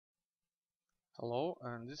Hello,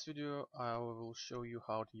 in this video I will show you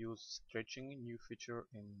how to use stretching, new feature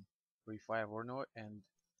in RayFire Voronoi, and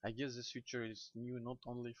I guess this feature is new not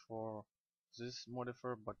only for this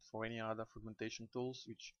modifier but for any other fragmentation tools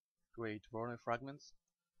which create Voronoi fragments,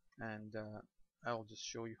 and I will just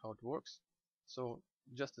show you how it works. So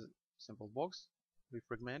just a simple box, we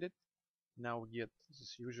fragment it, now we get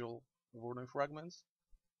this usual Voronoi fragments,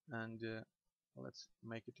 and let's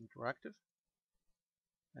make it interactive,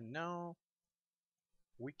 and now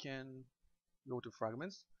we can go to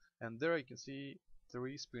fragments, and there you can see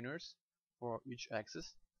 3 spinners for each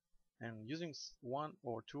axis, and using one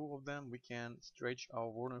or two of them we can stretch our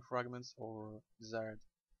Voronoi fragments over desired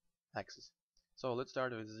axis. So let's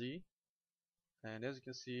start with Z, and as you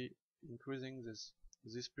can see, increasing this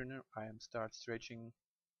Z spinner, I start stretching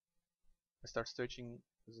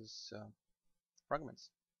these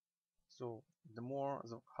fragments. So the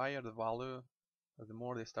higher the value, the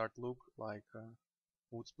more they start look like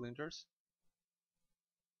wood splinters.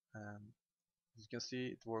 As you can see,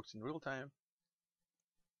 it works in real time.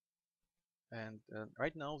 And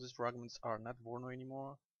right now these fragments are not Voronoi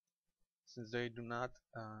anymore, since they do not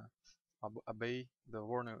obey the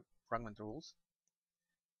Voronoi fragment rules,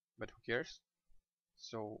 but who cares.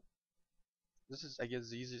 So this is, I guess,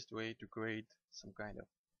 the easiest way to create some kind of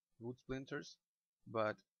wood splinters,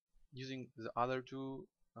 but using the other two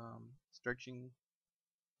stretching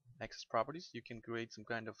axis properties you can create some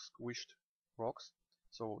kind of squished rocks.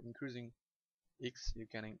 So increasing X, you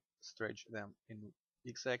can stretch them in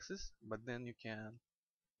X axis, but then you can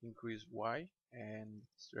increase Y and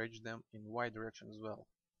stretch them in Y direction as well.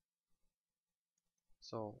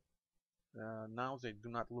 So now they do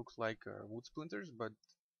not look like wood splinters, but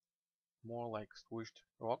more like squished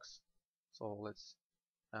rocks. So let's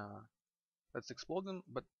explode them.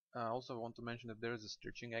 But I also want to mention that there is a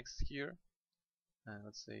stretching axis here, and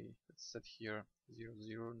let's set here 0,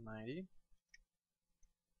 0, 90.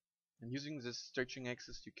 And using this stretching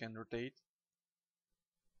axis, you can rotate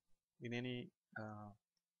in any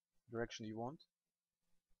direction you want.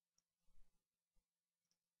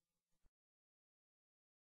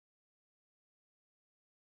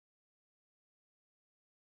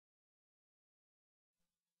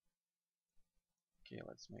 Okay,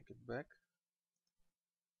 let's make it back.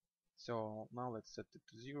 So now let's set it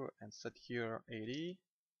to 0 and set here 80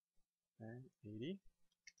 and 80.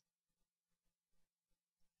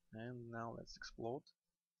 And now let's explode.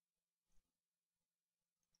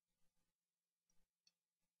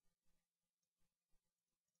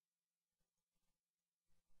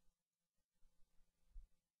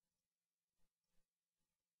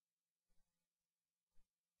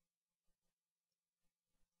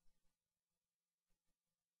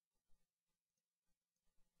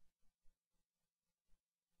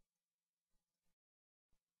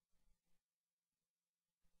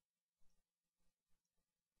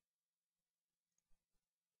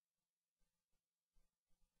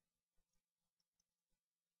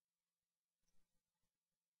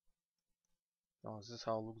 So this is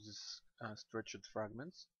how looks this stretched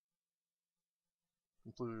fragments.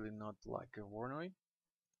 Completely not like a Voronoi.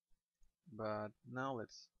 But now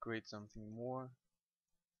let's create something more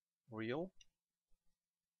real.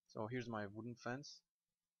 So here's my wooden fence.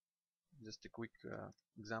 Just a quick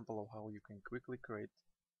example of how you can quickly create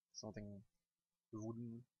something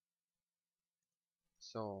wooden.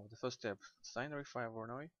 So the first step, assign RayFire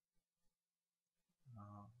Voronoi.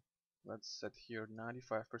 Let's set here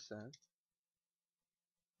 95%.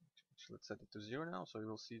 Let's set it to 0 now, so you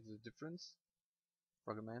will see the difference.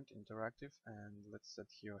 Fragment interactive, and let's set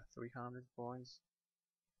here 300 points.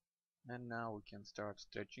 And now we can start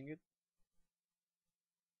stretching it.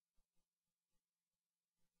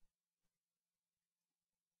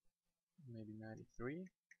 Maybe 93.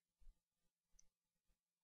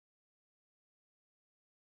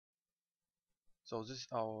 So this is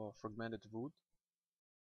our fragmented wood.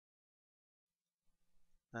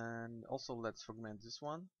 And also let's fragment this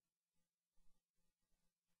one.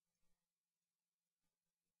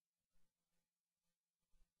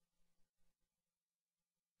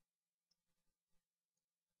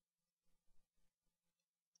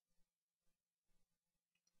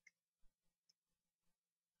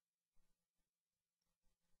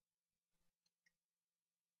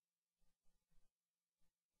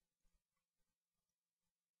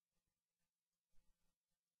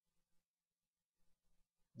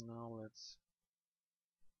 Now let's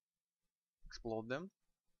explode them.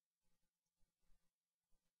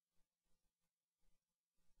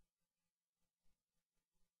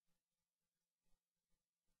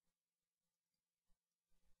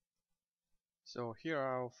 So here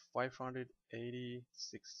are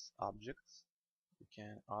 586 objects. we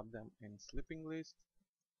can add them in slipping list,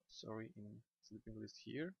 in slipping list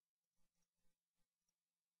here,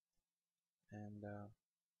 and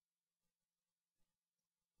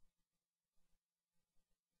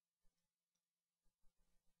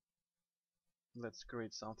let's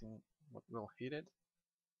create something what will hit it,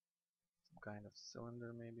 some kind of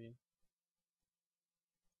cylinder maybe.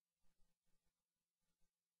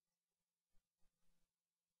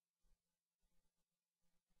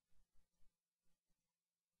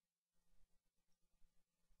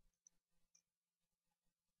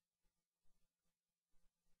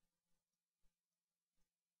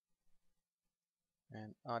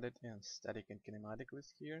 And add it in static and kinematic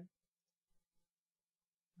list here,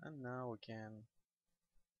 and now we can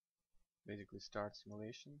basically start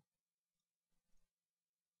simulation.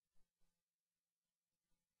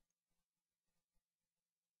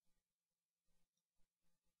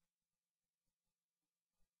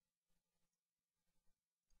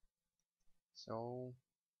 So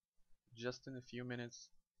just in a few minutes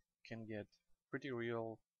can get pretty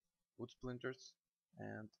real wood splinters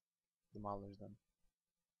and demolish them.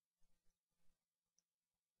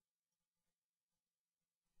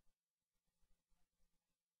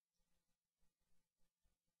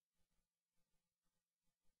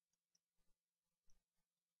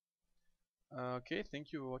 Okay,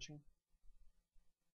 thank you for watching.